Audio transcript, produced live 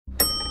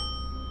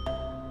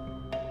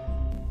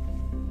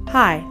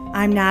Hi,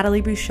 I'm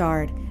Natalie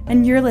Bouchard,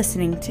 and you're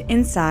listening to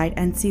Inside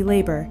NC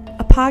Labor,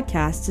 a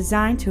podcast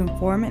designed to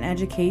inform and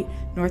educate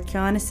North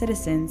Carolina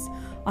citizens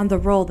on the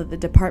role that the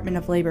Department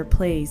of Labor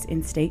plays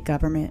in state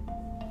government.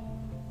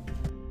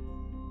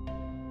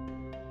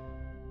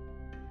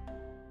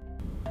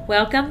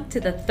 Welcome to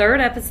the third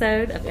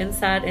episode of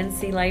Inside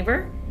NC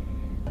Labor.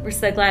 We're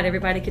so glad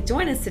everybody could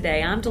join us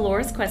today. I'm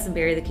Dolores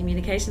Quesenberry, the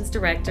Communications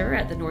Director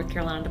at the North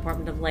Carolina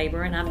Department of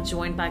Labor, and I'm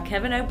joined by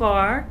Kevin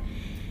O'Barr.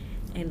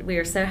 And we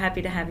are so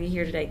happy to have you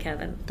here today,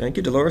 Kevin. Thank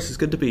you, Dolores. It's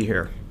good to be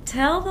here.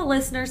 Tell the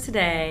listeners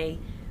today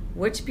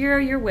which bureau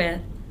you're with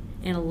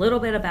and a little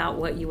bit about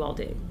what you all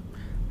do.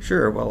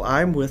 Sure. Well,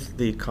 I'm with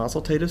the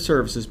Consultative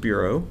Services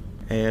Bureau,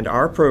 and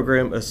our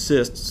program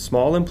assists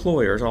small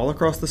employers all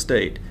across the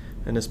state,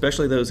 and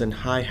especially those in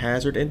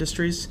high-hazard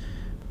industries.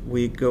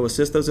 We go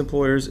assist those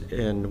employers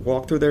and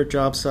walk through their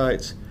job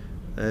sites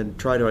and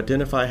try to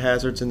identify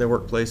hazards in their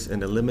workplace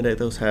and eliminate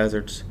those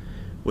hazards,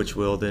 which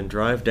will then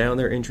drive down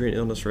their injury and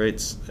illness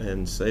rates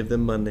and save them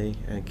money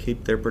and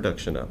keep their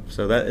production up.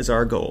 So that is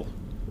our goal.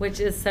 Which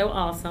is so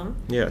awesome.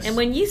 Yes. And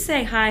when you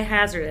say high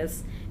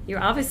hazardous,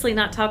 you're obviously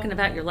not talking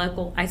about your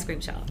local ice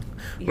cream shop.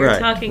 You're right.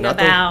 talking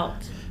about...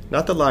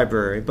 Not the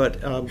library,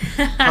 but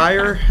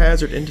higher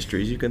hazard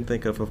industries. You can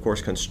think of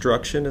course,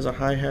 construction is a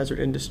high hazard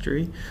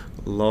industry,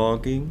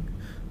 logging,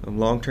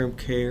 long-term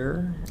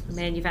care,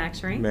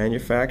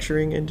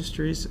 manufacturing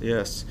industries,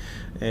 yes.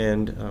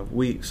 And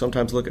we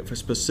sometimes look at for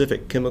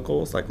specific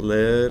chemicals like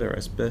lead or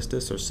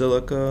asbestos or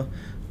silica.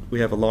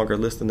 We have a longer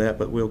list than that,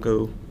 but we'll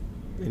go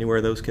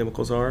anywhere those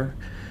chemicals are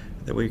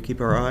that we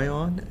keep our eye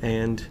on,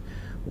 and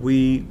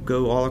we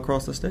go all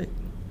across the state.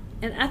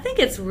 And I think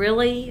it's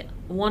really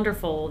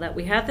wonderful that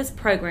we have this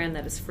program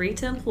that is free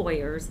to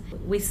employers.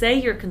 We say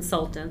you're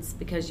consultants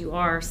because you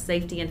are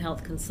safety and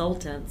health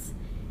consultants,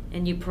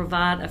 and you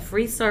provide a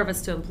free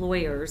service to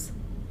employers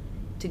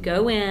to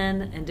go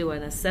in and do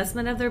an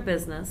assessment of their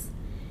business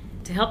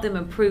to help them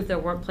improve their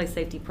workplace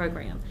safety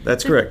program.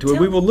 That's correct.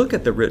 We will look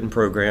at the written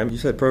program. You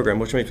said program,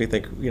 which makes me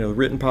think,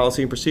 written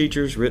policy and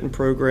procedures, written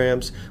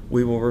programs.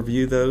 We will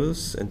review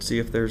those and see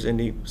if there's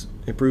any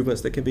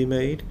improvements that can be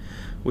made.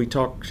 We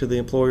talk to the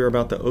employer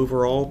about the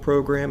overall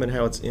program and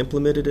how it's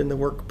implemented in the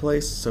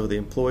workplace, so the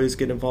employees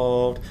get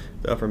involved,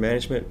 the upper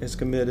management is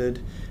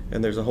committed,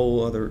 and there's a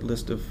whole other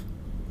list of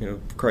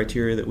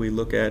criteria that we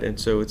look at. And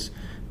so it's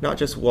not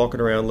just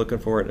walking around looking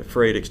for a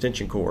frayed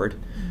extension cord,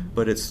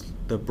 but it's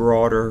the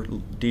broader,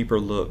 deeper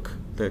look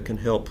that can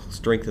help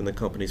strengthen the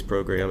company's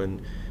program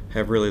and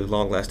have really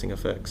long-lasting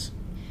effects.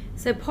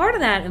 So part of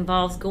that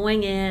involves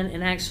going in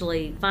and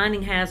actually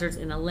finding hazards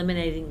and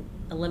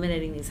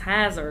eliminating these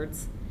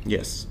hazards.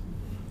 Yes.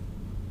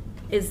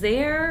 Is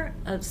there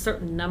a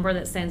certain number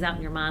that stands out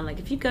in your mind? Like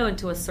if you go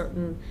into a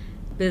certain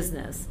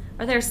business,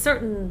 are there a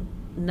certain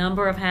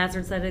number of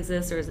hazards that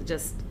exist, or is it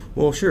just...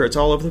 Well, sure, it's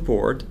all over the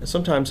board.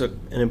 Sometimes an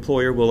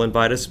employer will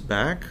invite us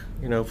back.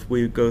 If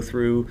we go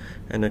through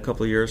in a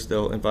couple of years,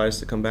 they'll invite us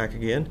to come back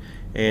again.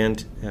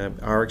 And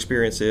our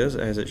experience is,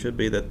 as it should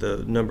be, that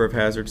the number of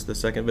hazards the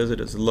second visit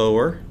is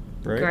lower,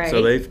 right? Great.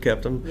 So they've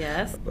kept them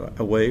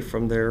away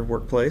from their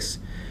workplace.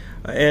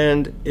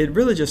 And it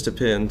really just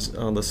depends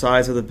on the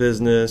size of the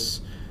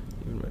business.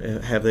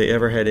 Have they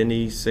ever had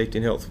any safety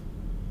and health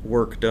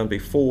work done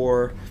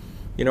before?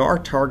 Our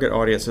target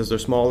audiences are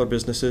smaller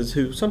businesses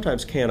who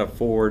sometimes can't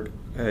afford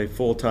a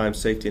full-time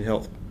safety and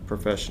health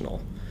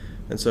professional.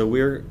 And so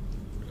we're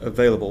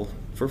available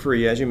for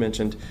free, as you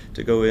mentioned,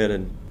 to go in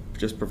and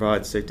just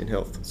provide safety and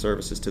health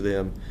services to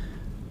them.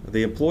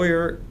 The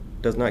employer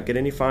does not get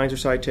any fines or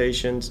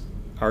citations.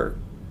 Our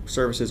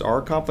services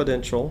are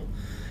confidential.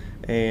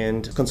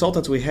 And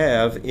consultants we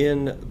have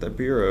in the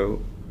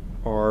Bureau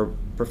are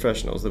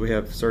professionals, that we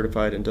have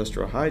certified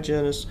industrial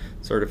hygienists,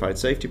 certified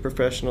safety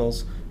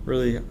professionals,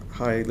 really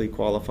highly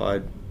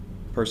qualified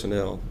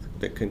personnel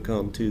that can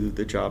come to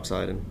the job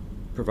site and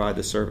provide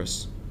the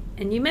service.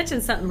 And you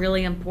mentioned something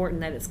really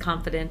important, that it's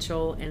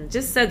confidential. And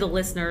just so the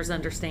listeners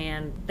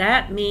understand,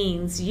 that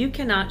means you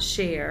cannot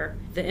share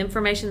the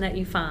information that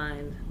you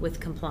find with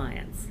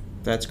compliance.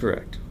 That's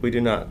correct. We do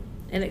not.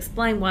 And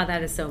explain why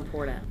that is so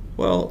important.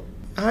 Well,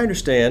 I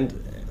understand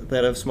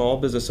that a small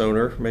business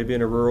owner, maybe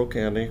in a rural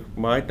county,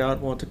 might not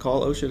want to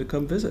call OSHA to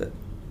come visit.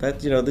 That,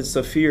 that's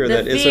a fear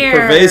that is a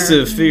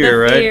pervasive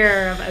fear, right? The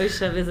fear of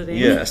OSHA visiting.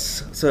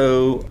 Yes.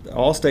 So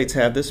all states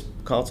have this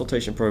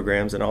consultation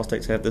programs, and all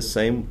states have this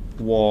same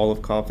wall of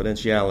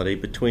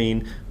confidentiality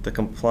between the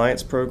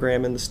compliance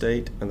program in the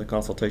state and the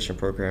consultation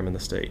program in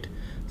the state,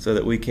 so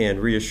that we can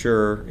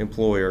reassure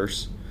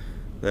employers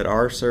that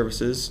our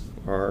services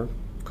are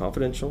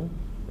confidential,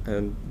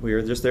 and we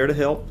are just there to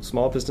help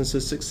small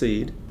businesses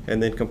succeed.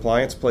 And then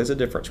compliance plays a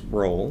different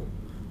role,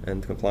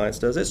 and compliance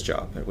does its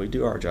job, and we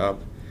do our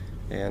job,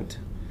 and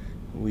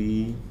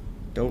we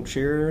don't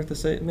share the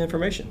same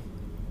information.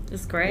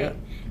 That's great. Yeah.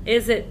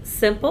 Is it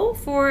simple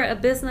for a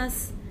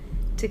business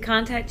to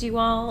contact you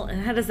all,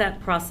 and how does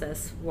that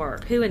process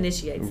work? Who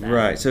initiates that?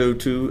 Right. So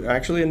to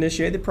actually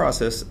initiate the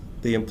process,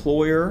 the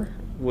employer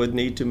would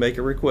need to make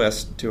a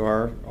request to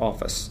our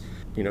office.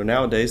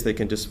 nowadays they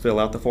can just fill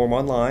out the form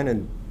online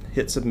and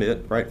hit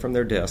submit right from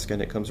their desk,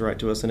 and it comes right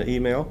to us in an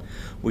email.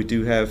 We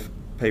do have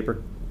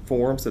paper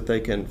forms that they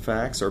can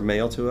fax or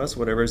mail to us,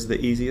 whatever is the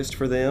easiest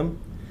for them.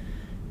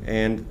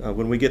 And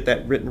when we get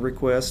that written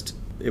request,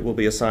 it will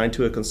be assigned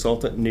to a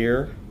consultant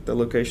near the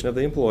location of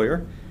the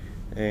employer,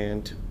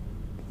 and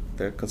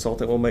the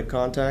consultant will make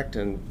contact.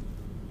 And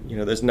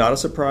there's not a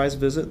surprise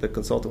visit. The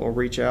consultant will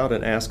reach out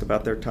and ask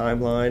about their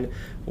timeline.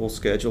 We'll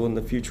schedule in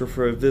the future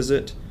for a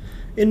visit.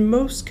 In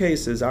most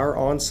cases, our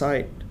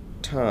on-site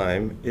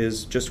time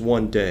is just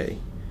one day.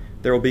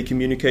 There will be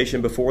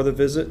communication before the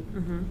visit,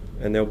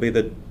 and there'll be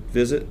the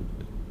visit.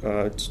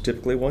 It's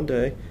typically one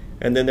day,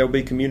 and then there'll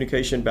be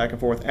communication back and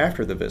forth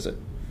after the visit.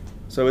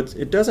 So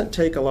it doesn't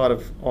take a lot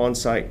of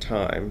on-site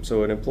time.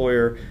 So an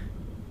employer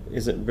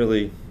isn't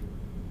really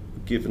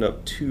giving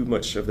up too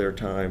much of their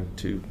time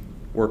to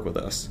work with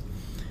us.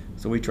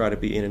 So we try to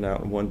be in and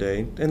out in one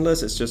day,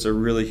 unless it's just a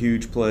really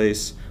huge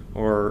place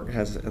or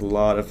has a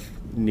lot of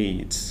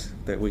needs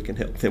that we can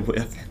help them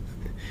with.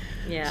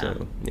 Yeah.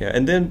 So,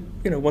 and then,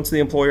 once the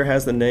employer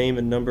has the name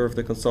and number of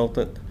the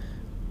consultant,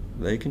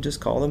 they can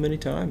just call them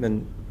anytime.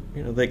 And,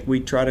 we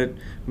try to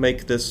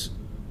make this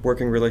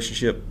working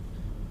relationship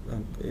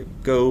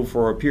go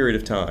for a period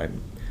of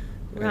time.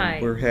 Right.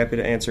 And we're happy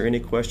to answer any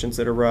questions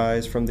that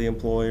arise from the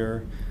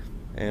employer,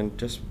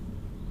 and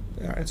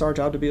it's our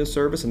job to be of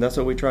service, and that's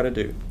what we try to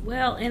do.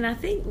 Well, and I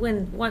think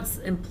once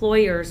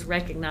employers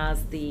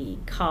recognize the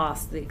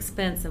cost, the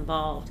expense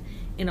involved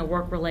in a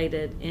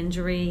work-related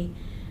injury,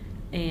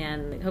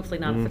 and hopefully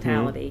not a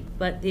fatality,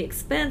 but the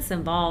expense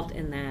involved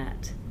in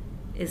that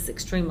is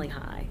extremely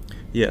high.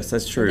 Yes,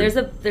 that's true.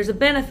 So there's a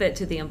benefit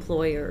to the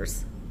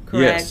employers,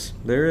 correct? Yes,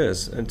 there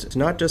is. And it's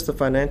not just the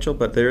financial,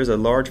 but there is a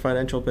large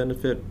financial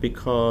benefit,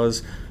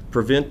 because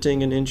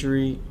preventing an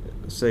injury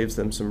saves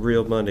them some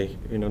real money.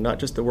 Not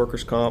just the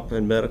workers' comp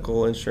and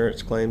medical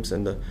insurance claims,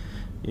 and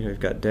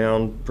you've got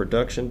down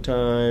production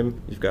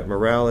time, you've got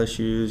morale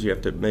issues, you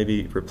have to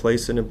maybe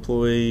replace an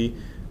employee,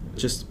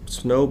 just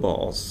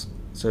snowballs.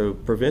 So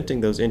preventing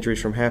those injuries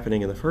from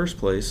happening in the first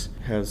place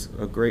has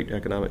a great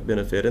economic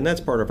benefit, and that's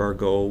part of our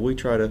goal. We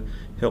try to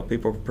help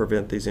people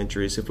prevent these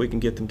injuries. If we can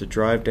get them to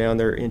drive down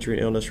their injury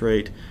and illness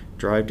rate,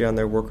 drive down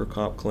their worker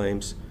comp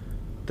claims,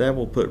 that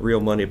will put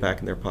real money back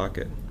in their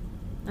pocket.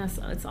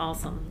 It's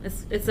awesome.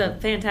 It's a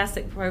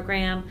fantastic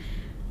program.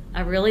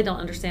 I really don't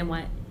understand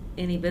why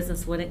any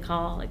business wouldn't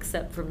call,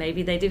 except for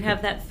maybe they do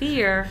have that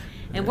fear,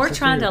 and we're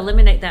trying to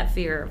eliminate that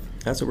fear.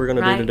 That's what we're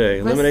going to do today,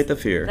 eliminate the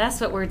fear.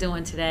 That's what we're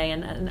doing today,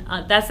 and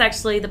that's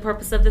actually the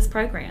purpose of this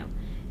program,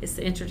 is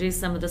to introduce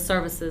some of the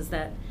services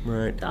that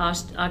the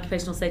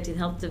Occupational Safety and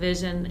Health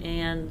Division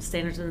and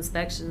Standards and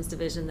Inspections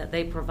Division that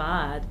they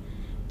provide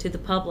to the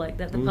public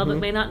that the public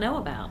may not know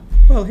about.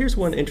 Well, here's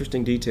one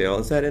interesting detail,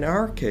 is that in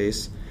our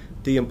case,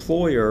 the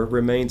employer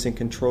remains in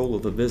control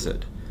of the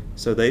visit.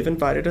 So they've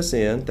invited us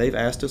in, they've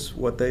asked us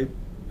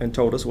and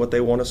told us what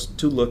they want us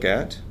to look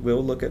at.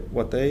 We'll look at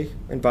what they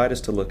invite us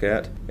to look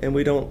at, and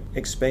we don't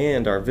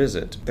expand our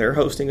visit. They're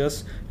hosting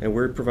us, and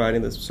we're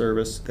providing the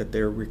service that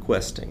they're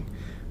requesting.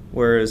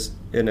 Whereas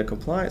in a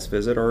compliance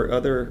visit or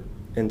other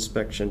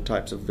inspection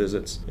types of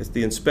visits, it's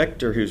the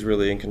inspector who's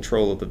really in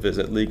control of the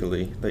visit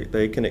legally.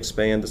 They can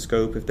expand the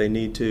scope if they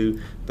need to.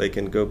 They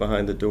can go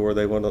behind the door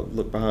they want to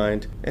look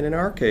behind. And in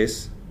our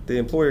case, the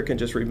employer can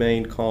just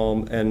remain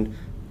calm and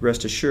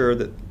rest assured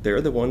that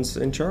they're the ones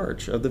in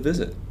charge of the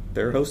visit.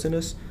 They're hosting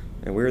us,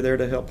 and we're there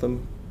to help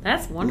them.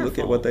 That's wonderful. Look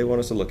at what they want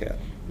us to look at.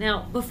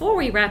 Now, before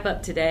we wrap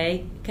up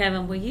today,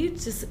 Kevin, will you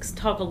just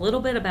talk a little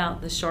bit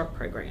about the SHARP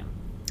program?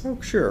 Oh,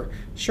 sure.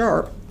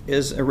 SHARP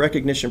is a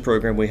recognition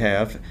program we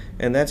have,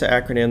 and that's an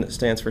acronym that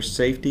stands for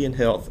Safety and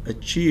Health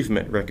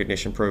Achievement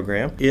Recognition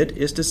Program. It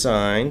is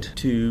designed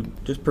to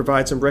just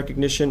provide some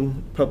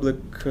recognition, public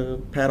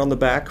pat on the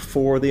back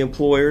for the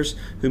employers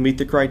who meet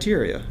the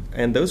criteria.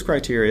 And those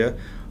criteria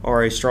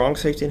are a strong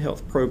safety and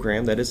health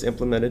program that is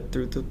implemented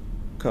through the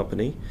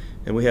company,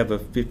 and we have a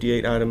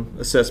 58-item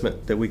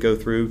assessment that we go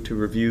through to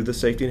review the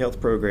safety and health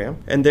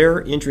program. And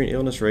their injury and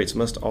illness rates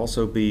must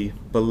also be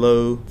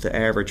below the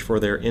average for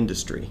their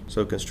industry.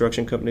 So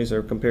construction companies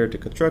are compared to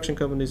construction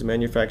companies,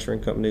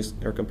 manufacturing companies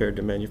are compared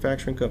to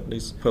manufacturing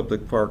companies,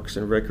 public parks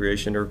and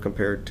recreation are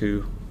compared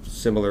to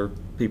similar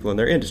people in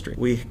their industry.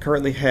 We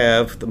currently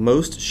have the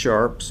most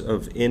SHARPs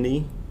of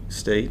any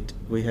state.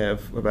 We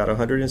have about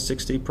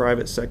 160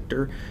 private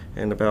sector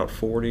and about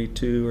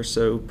 42 or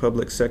so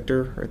public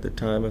sector at the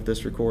time of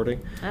this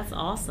recording. That's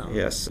awesome.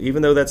 Yes.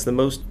 Even though that's the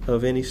most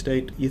of any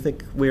state, you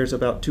think there's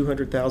about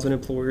 200,000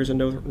 employers in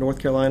North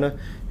Carolina,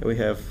 and we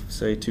have,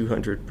 say,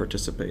 200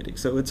 participating.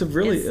 So it's a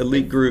really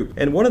elite group.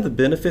 And one of the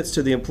benefits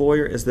to the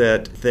employer is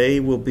that they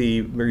will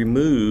be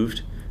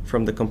removed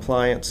from the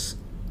compliance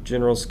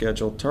general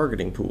schedule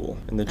targeting pool.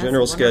 And the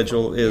general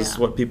schedule is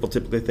what people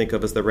typically think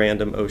of as the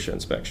random OSHA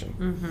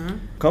inspection.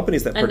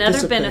 Companies that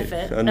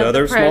participate.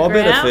 Another small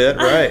benefit,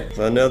 right.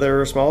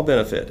 Another small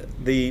benefit.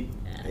 The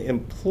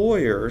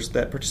employers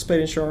that participate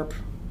in SHARP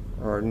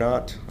are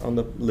not on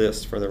the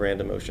list for the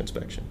random OSHA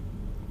inspection.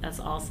 That's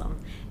awesome.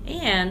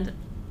 And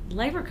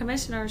Labor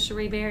Commissioner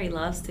Cherie Berry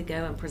loves to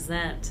go and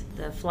present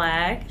the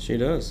flag. She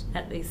does.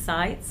 At these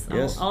sites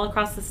Yes. all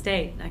across the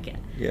state.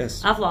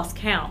 Yes. I've lost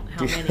count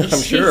how many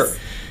I'm sure.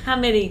 how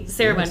many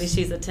ceremonies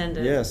she's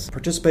attended. Yes.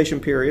 Participation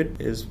period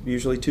is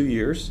usually 2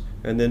 years,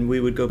 and then we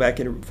would go back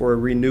in for a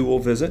renewal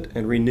visit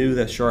and renew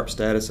the sharp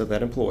status of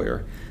that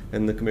employer.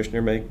 And the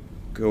commissioner may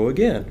go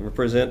again and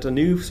present a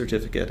new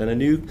certificate and a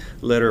new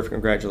letter of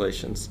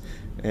congratulations.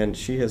 And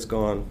she has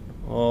gone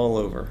all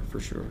over, for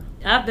sure.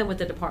 I've been with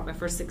the department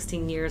for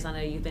 16 years. I know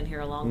you've been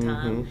here a long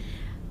time. Mm-hmm.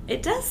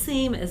 It does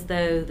seem as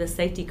though the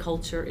safety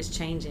culture is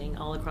changing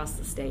all across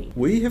the state.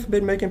 We have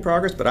been making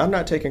progress, but I'm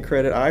not taking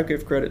credit. I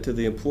give credit to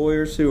the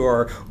employers who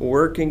are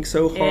working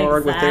so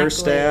hard with their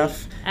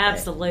staff.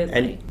 Absolutely.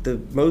 And the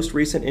most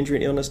recent injury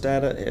and illness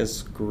data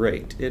is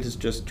great. It has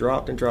just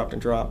dropped and dropped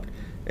and dropped.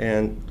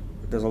 And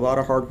there's a lot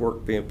of hard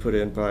work being put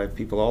in by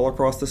people all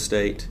across the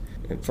state,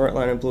 and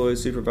frontline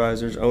employees,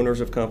 supervisors,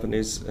 owners of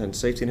companies, and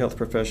safety and health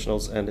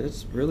professionals, and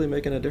it's really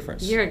making a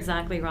difference. You're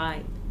exactly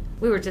right.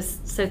 We were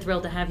just so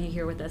thrilled to have you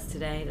here with us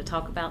today to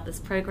talk about this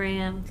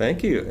program.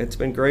 Thank you. It's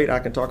been great. I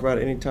can talk about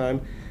it anytime.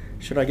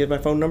 Should I give my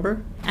phone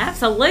number?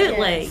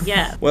 Absolutely,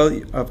 yes.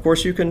 Well, of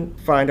course, you can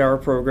find our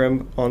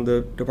program on the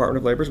Department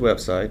of Labor's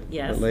website,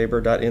 yes. at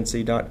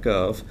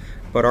labor.nc.gov.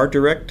 But our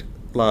direct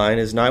line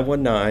is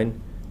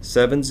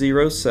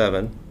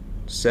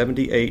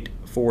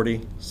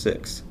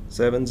 919-707-7846.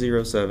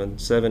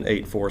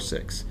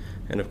 707-7846.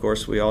 And of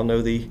course, we all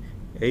know the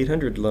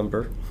 800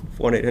 number,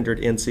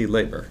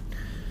 1-800-NC-LABOR.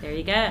 There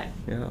you go.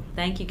 Yeah.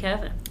 Thank you,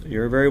 Kevin.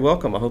 You're very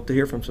welcome. I hope to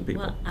hear from some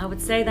people. Well, I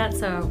would say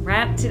that's a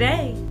wrap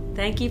today.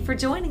 Thank you for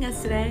joining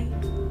us today.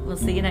 We'll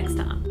see you next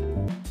time.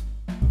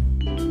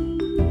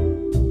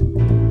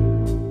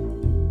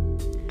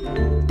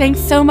 Thanks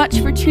so much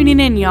for tuning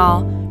in,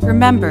 y'all.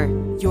 Remember,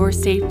 your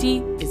safety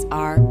is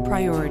our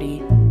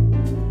priority.